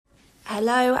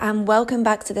Hello and welcome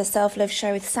back to the Self-Love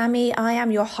Show with Sammy. I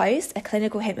am your host, a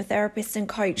clinical hypnotherapist and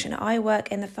coach, and I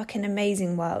work in the fucking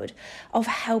amazing world of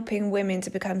helping women to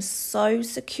become so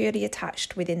securely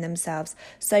attached within themselves,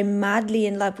 so madly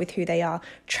in love with who they are,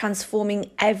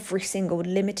 transforming every single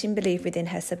limiting belief within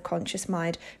her subconscious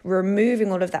mind,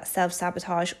 removing all of that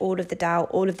self-sabotage, all of the doubt,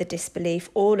 all of the disbelief,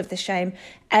 all of the shame,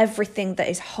 everything that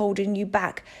is holding you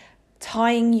back,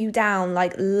 tying you down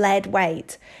like lead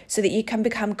weight so that you can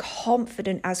become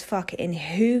confident as fuck in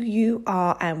who you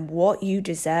are and what you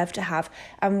deserve to have.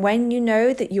 And when you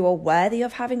know that you are worthy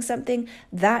of having something,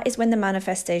 that is when the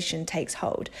manifestation takes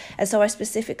hold. And so I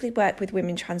specifically work with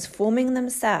women transforming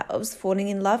themselves, falling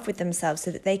in love with themselves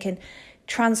so that they can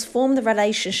transform the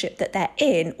relationship that they're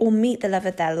in or meet the love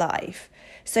of their life.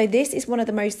 So this is one of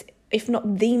the most, if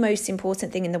not the most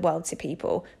important thing in the world to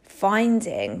people,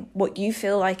 finding what you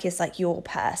feel like is like your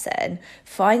person,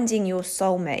 finding your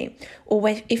soulmate, or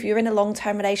if you're in a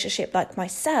long-term relationship like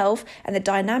myself and the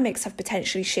dynamics have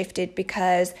potentially shifted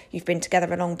because you've been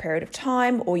together a long period of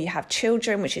time or you have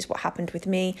children, which is what happened with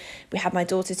me. We had my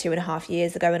daughter 2.5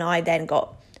 years ago and I then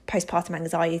got postpartum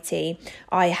anxiety.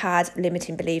 I had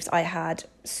limiting beliefs, I had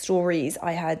stories,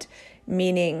 I had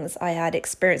meanings, I had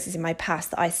experiences in my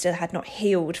past that I still had not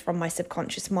healed from my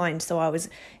subconscious mind. So I was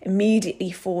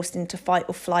immediately forced into fight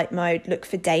or flight mode, look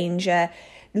for danger,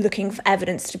 looking for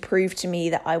evidence to prove to me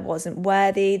that I wasn't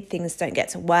worthy, things don't get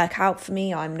to work out for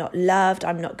me, I'm not loved,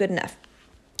 I'm not good enough.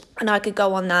 And I could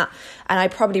go on that, and I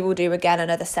probably will do again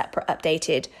another separate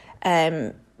updated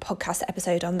podcast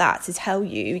episode on that to tell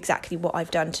you exactly what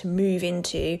I've done to move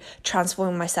into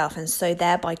transforming myself, and so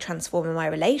thereby transforming my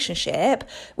relationship,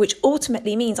 which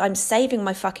ultimately means I'm saving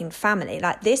my fucking family.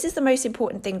 Like, this is the most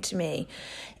important thing to me,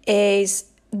 is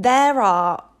there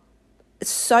are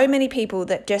so many people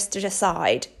that just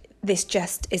decide this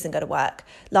just isn't going to work.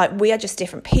 Like, we are just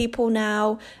different people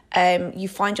now. You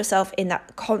find yourself in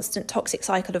that constant toxic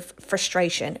cycle of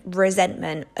frustration,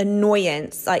 resentment,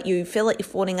 annoyance. Like, you feel like you're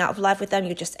falling out of love with them.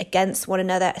 You're just against one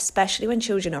another, especially when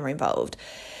children are involved.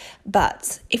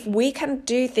 But if we can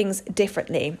do things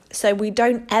differently, so we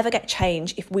don't ever get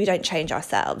change if we don't change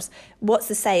ourselves. What's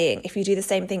the saying? If you do the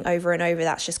same thing over and over,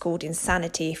 that's just called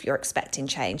insanity if you're expecting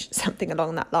change, something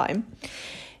along that line.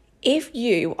 If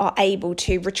you are able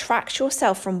to retract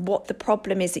yourself from what the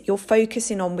problem is that you're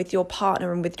focusing on with your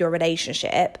partner and with your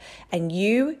relationship, and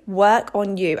you work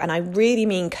on you, and I really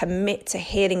mean commit to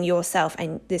healing yourself,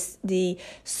 and the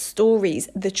stories,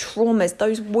 the traumas,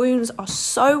 those wounds are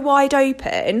so wide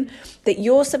open that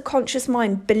your subconscious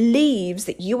mind believes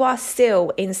that you are still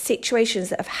in situations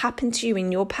that have happened to you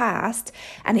in your past,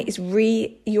 and it is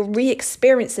you're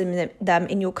re-experiencing them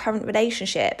in your current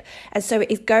relationship. And so it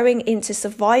is going into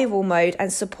survival mode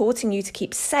and supporting you to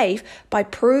keep safe by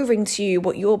proving to you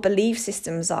what your belief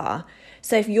systems are.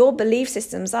 So if your belief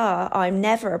systems are, I'm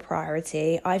never a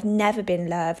priority, I've never been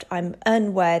loved, I'm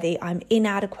unworthy, I'm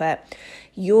inadequate,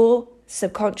 your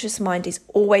subconscious mind is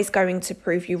always going to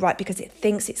prove you right because it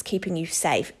thinks it's keeping you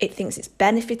safe. It thinks it's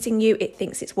benefiting you. It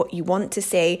thinks it's what you want to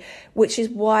see, which is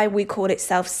why we call it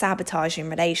self-sabotage in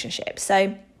relationships.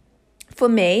 So for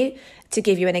me, to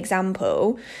give you an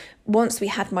example, once we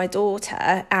had my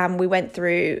daughter and we went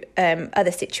through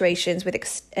other situations with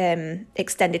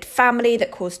extended family that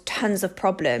caused tons of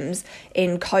problems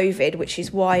in COVID, which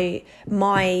is why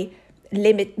my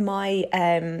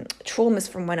traumas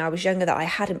from when I was younger that I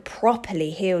hadn't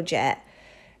properly healed yet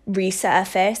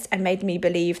resurfaced and made me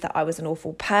believe that I was an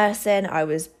awful person, I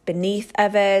was beneath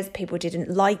others, people didn't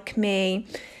like me.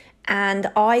 And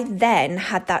I then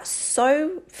had that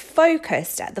so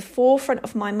focused at the forefront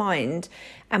of my mind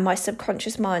and my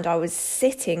subconscious mind. I was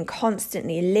sitting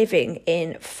constantly living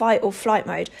in fight or flight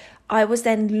mode. I was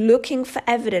then looking for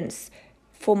evidence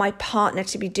for my partner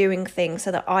to be doing things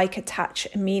so that I could attach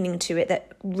a meaning to it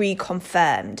that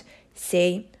reconfirmed,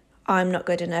 see, I'm not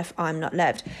good enough, I'm not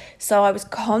loved. So I was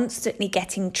constantly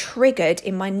getting triggered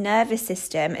in my nervous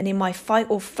system and in my fight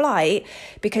or flight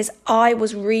because I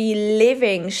was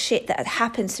reliving shit that had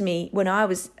happened to me when I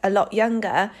was a lot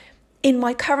younger in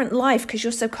my current life, because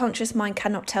your subconscious mind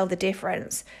cannot tell the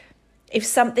difference. If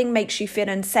something makes you feel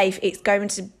unsafe, it's going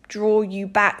to draw you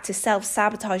back to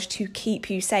self-sabotage to keep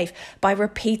you safe by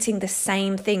repeating the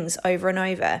same things over and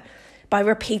over, by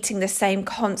repeating the same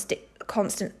constant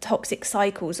toxic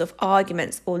cycles of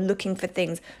arguments or looking for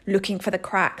things, looking for the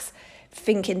cracks,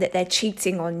 thinking that they're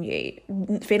cheating on you,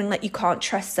 feeling like you can't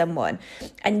trust someone.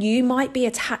 And you might be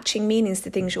attaching meanings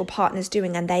to things your partner's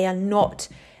doing and they are not,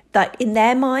 like, in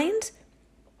their mind,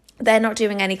 they're not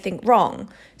doing anything wrong.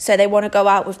 So they want to go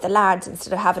out with the lads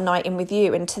instead of have a night in with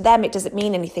you. And to them, it doesn't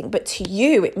mean anything. But to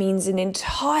you, it means an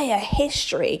entire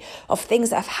history of things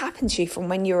that have happened to you from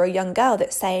when you were a young girl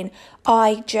that's saying,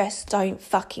 I just don't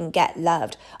fucking get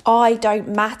loved. I don't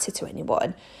matter to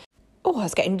anyone. Oh, I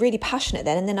was getting really passionate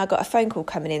then. And then I got a phone call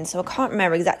coming in. So I can't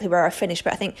remember exactly where I finished.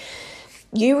 But I think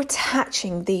you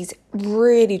attaching these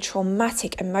really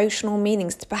traumatic emotional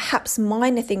meanings to perhaps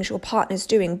minor things your partner's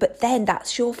doing, but then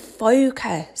that's your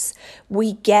focus.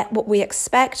 We get what we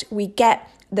expect. We get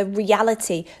the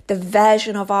reality, the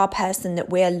version of our person that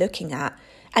we're looking at.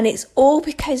 And it's all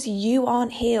because you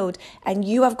aren't healed and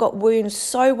you have got wounds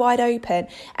so wide open.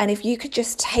 And if you could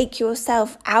just take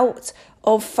yourself out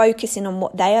of focusing on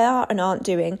what they are and aren't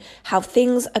doing, how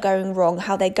things are going wrong,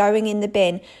 how they're going in the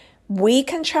bin, we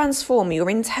can transform your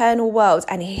internal world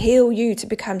and heal you to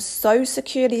become so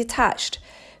securely attached,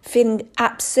 feeling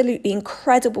absolutely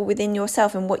incredible within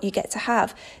yourself and what you get to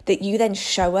have, that you then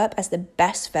show up as the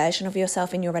best version of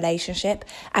yourself in your relationship.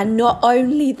 And not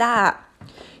only that,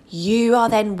 you are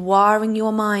then wiring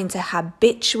your mind to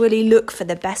habitually look for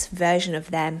the best version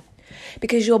of them.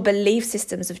 Because your belief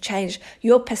systems have changed.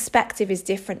 Your perspective is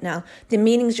different now. The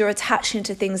meanings you're attaching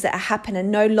to things that are happening are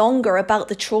no longer about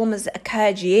the traumas that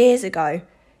occurred years ago.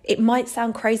 It might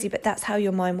sound crazy, but that's how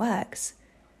your mind works.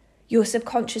 Your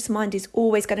subconscious mind is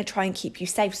always going to try and keep you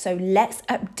safe. So let's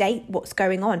update what's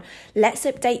going on. Let's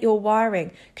update your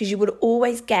wiring, because you will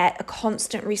always get a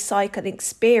constant recycled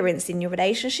experience in your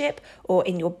relationship or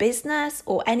in your business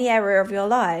or any area of your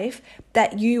life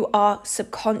that you are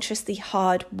subconsciously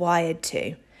hardwired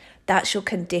to. That's your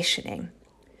conditioning.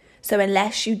 So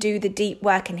unless you do the deep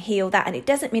work and heal that, and it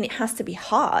doesn't mean it has to be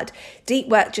hard. Deep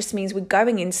work just means we're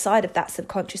going inside of that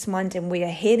subconscious mind and we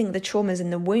are healing the traumas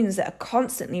and the wounds that are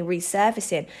constantly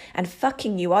resurfacing and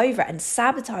fucking you over and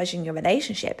sabotaging your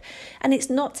relationship. And it's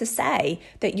not to say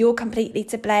that you're completely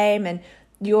to blame and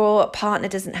your partner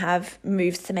doesn't have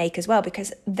moves to make as well,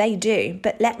 because they do.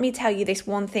 But let me tell you this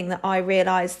one thing that I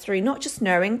realized through not just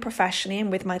knowing professionally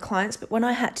and with my clients, but when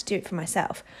I had to do it for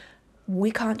myself.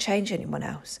 We can't change anyone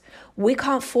else. We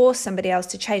can't force somebody else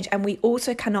to change. And we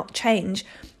also cannot change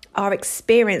our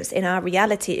experience in our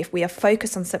reality if we are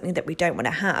focused on something that we don't want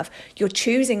to have. You're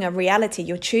choosing a reality.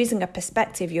 You're choosing a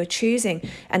perspective. You're choosing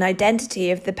an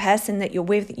identity of the person that you're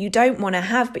with that you don't want to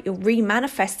have, but you're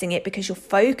remanifesting it because you're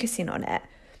focusing on it.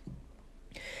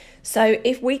 So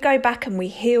if we go back and we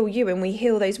heal you and we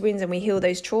heal those wounds and we heal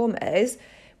those traumas,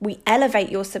 we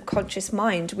elevate your subconscious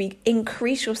mind. We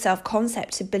increase your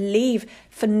self-concept to believe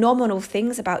phenomenal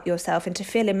things about yourself and to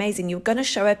feel amazing. You're going to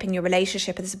show up in your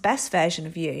relationship as the best version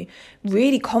of you,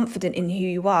 really confident in who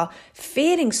you are,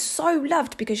 feeling so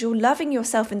loved because you're loving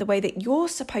yourself in the way that you're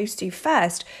supposed to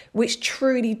first, which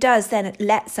truly does then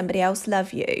let somebody else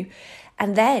love you.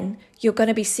 And then you're going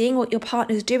to be seeing what your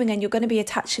partner's doing and you're going to be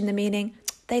attaching the meaning,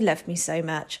 they love me so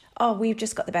much. Oh, we've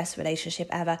just got the best relationship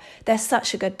ever. They're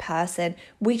such a good person.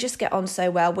 We just get on so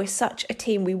well. We're such a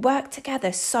team. We work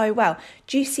together so well.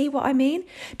 Do you see what I mean?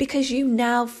 Because you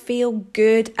now feel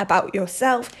good about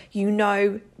yourself. You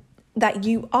know that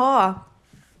you are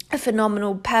a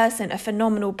phenomenal person, a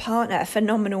phenomenal partner, a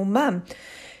phenomenal mum.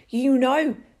 You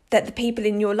know that the people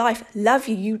in your life love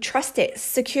you, you trust it.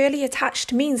 Securely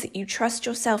attached means that you trust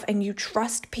yourself and you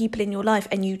trust people in your life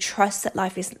and you trust that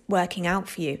life is working out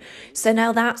for you. So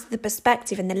now that's the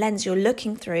perspective and the lens you're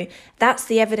looking through. That's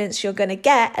the evidence you're going to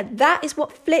get. And that is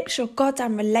what flips your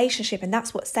goddamn relationship, and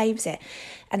that's what saves it.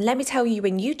 And let me tell you,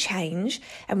 when you change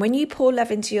and when you pour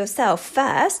love into yourself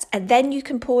first, and then you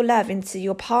can pour love into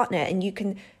your partner and you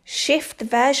can shift the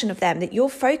version of them that you're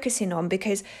focusing on,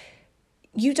 because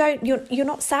you're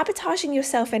not sabotaging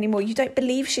yourself anymore. You don't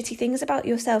believe shitty things about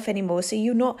yourself anymore. So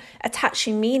you're not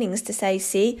attaching meanings to say,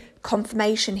 see,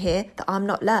 confirmation here that I'm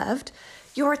not loved.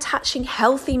 You're attaching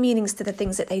healthy meanings to the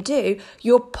things that they do.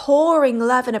 You're pouring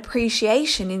love and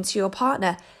appreciation into your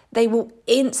partner. They will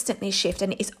instantly shift,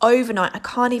 and it is overnight. I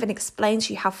can't even explain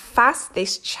to you how fast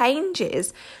this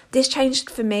changes. This changed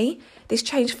for me. This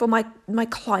changed for my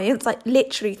clients. Like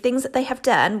literally things that they have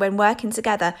done when working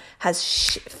together has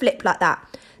flipped like that.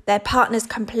 Their partners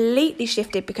completely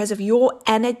shifted because of your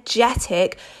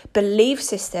energetic belief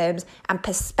systems and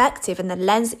perspective and the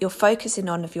lens that you're focusing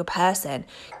on of your person.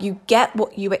 You get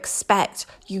what you expect.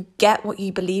 You get what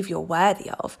you believe you're worthy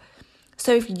of.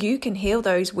 So if you can heal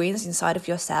those wounds inside of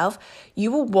yourself,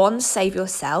 you will, 1, save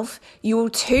yourself. You will,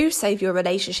 2, save your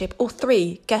relationship. Or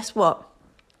 3, guess what?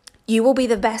 You will be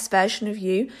the best version of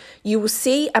you. You will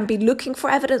see and be looking for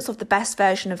evidence of the best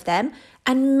version of them.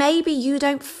 And maybe you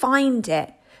don't find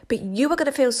it, but you are going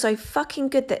to feel so fucking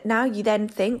good that now you then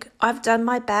think, I've done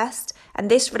my best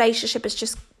and this relationship has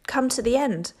just come to the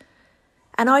end.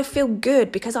 And I feel good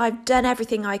because I've done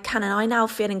everything I can, and I now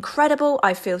feel incredible.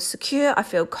 I feel secure. I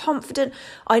feel confident.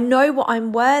 I know what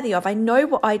I'm worthy of. I know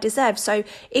what I deserve. So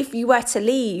if you were to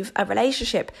leave a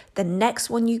relationship, the next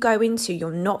one you go into, you're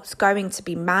not going to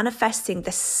be manifesting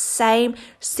the same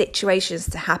situations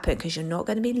to happen because you're not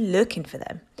going to be looking for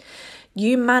them.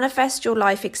 You manifest your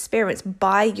life experience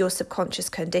by your subconscious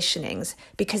conditionings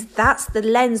because that's the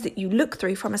lens that you look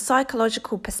through from a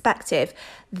psychological perspective.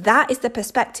 That is the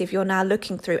perspective you're now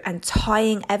looking through and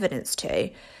tying evidence to.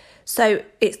 So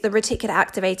it's the reticular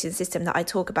activating system that I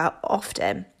talk about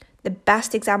often. The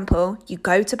best example, you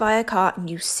go to buy a car and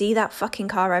you see that fucking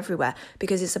car everywhere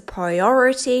because it's a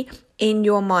priority in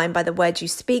your mind by the words you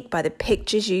speak, by the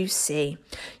pictures you see.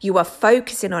 You are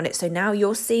focusing on it. So now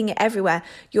you're seeing it everywhere.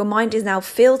 Your mind is now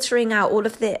filtering out all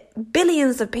of the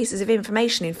billions of pieces of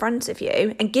information in front of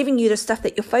you and giving you the stuff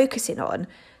that you're focusing on.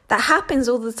 That happens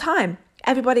all the time.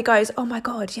 Everybody goes, oh my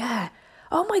God, yeah.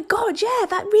 Oh my God, yeah,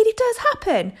 that really does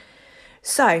happen.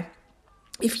 So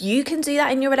if you can do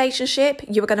that in your relationship,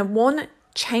 you are going to, one,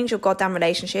 change your goddamn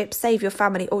relationship, save your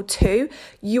family, or two,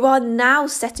 you are now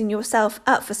setting yourself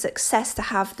up for success to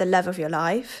have the love of your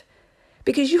life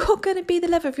because you're going to be the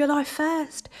love of your life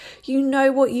first. You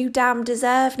know what you damn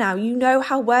deserve now. You know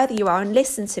how worthy you are. And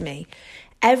listen to me.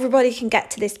 Everybody can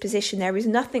get to this position. There is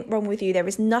nothing wrong with you. There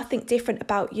is nothing different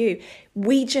about you.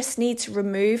 We just need to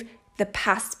remove the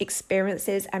past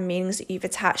experiences and meanings that you've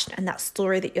attached and that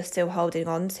story that you're still holding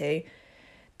on to.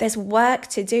 There's work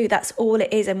to do. That's all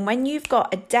it is. And when you've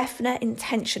got a definite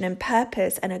intention and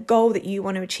purpose and a goal that you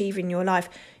want to achieve in your life,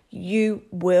 you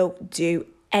will do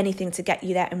anything to get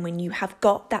you there. And when you have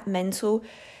got that mental,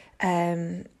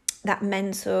 that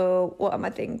mindset,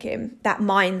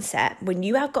 when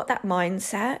you have got that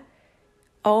mindset,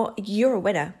 oh, you're a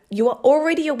winner. You are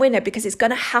already a winner because it's going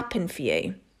to happen for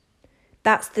you.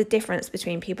 That's the difference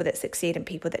between people that succeed and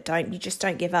people that don't. You just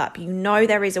don't give up. You know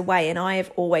there is a way, and I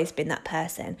have always been that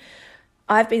person.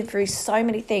 I've been through so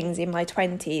many things in my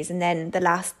 20s, and then the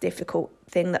last difficult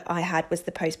thing that I had was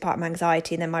the postpartum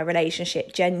anxiety, and then my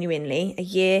relationship. Genuinely, a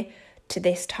year to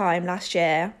this time last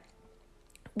year,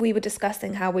 we were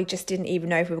discussing how we just didn't even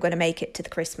know if we were going to make it to the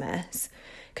Christmas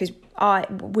because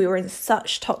we were in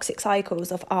such toxic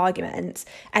cycles of arguments,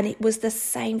 and it was the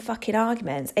same fucking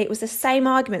arguments. It was the same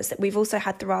arguments that we've also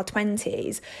had through our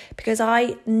 20s because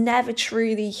I never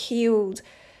truly healed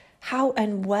how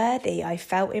unworthy I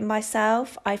felt in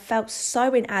myself. I felt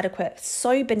so inadequate,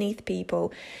 so beneath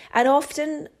people, and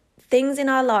often things in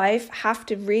our life have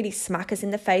to really smack us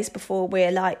in the face before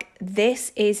we're like,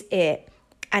 this is it.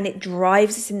 And it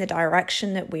drives us in the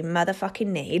direction that we motherfucking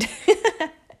need.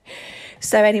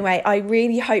 So anyway, I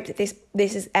really hope that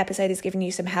this episode has given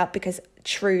you some help because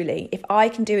truly, if I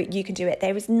can do it, you can do it.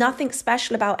 There is nothing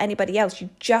special about anybody else. You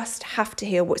just have to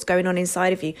heal what's going on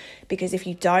inside of you. Because if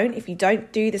you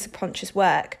don't do the subconscious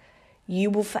work, you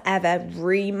will forever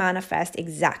re-manifest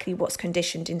exactly what's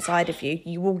conditioned inside of you.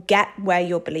 You will get where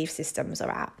your belief systems are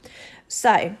at.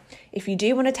 So if you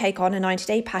do want to take on a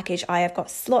 90-day package, I have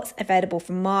got slots available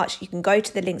for March. You can go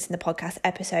to the links in the podcast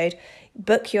episode,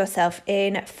 book yourself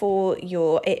in for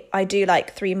I do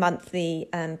like 3 monthly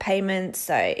payments,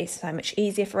 so it's so much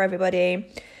easier for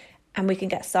everybody. And we can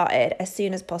get started as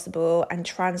soon as possible and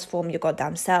transform your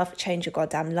goddamn self, change your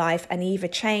goddamn life, and either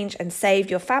change and save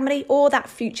your family or that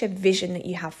future vision that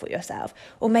you have for yourself.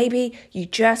 Or maybe you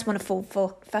just want to fall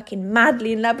fucking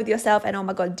madly in love with yourself, and oh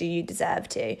my God, do you deserve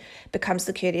to become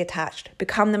securely attached,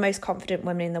 become the most confident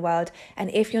woman in the world.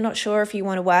 And if you're not sure if you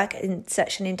want to work in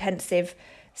such an intensive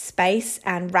space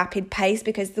and rapid pace,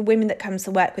 because the women that comes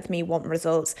to work with me want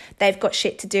results. They've got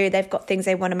shit to do. They've got things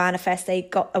they want to manifest. They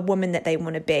got a woman that they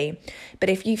want to be. But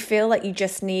if you feel like you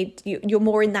just you're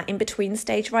more in that in-between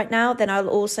stage right now, then I'll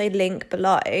also link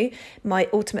below my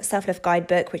Ultimate Self-Love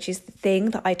Guidebook, which is the thing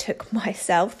that I took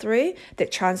myself through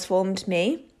that transformed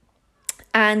me.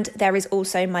 And there is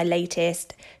also my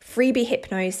latest freebie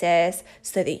hypnosis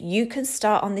so that you can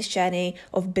start on this journey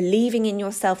of believing in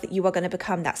yourself that you are going to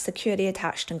become that securely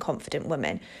attached and confident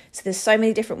woman. So there's so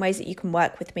many different ways that you can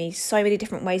work with me, so many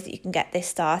different ways that you can get this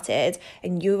started,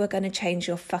 and you are going to change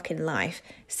your fucking life.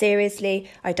 Seriously,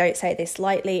 I don't say this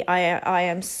lightly. I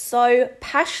am so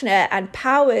passionate and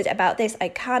powered about this. I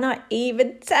cannot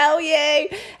even tell you.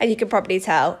 And you can probably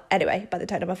tell anyway by the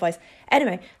tone of my voice.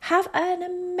 Anyway, have an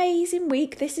amazing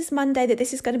week. This is Monday that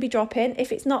this is going to be dropping.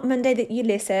 If it's not Monday that you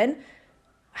listen,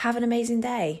 have an amazing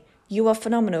day. You are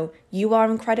phenomenal. You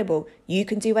are incredible. You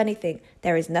can do anything.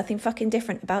 There is nothing fucking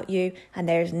different about you, and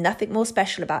there is nothing more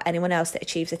special about anyone else that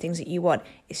achieves the things that you want.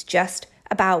 It's just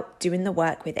about doing the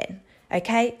work within.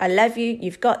 Okay? I love you.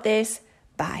 You've got this.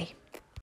 Bye.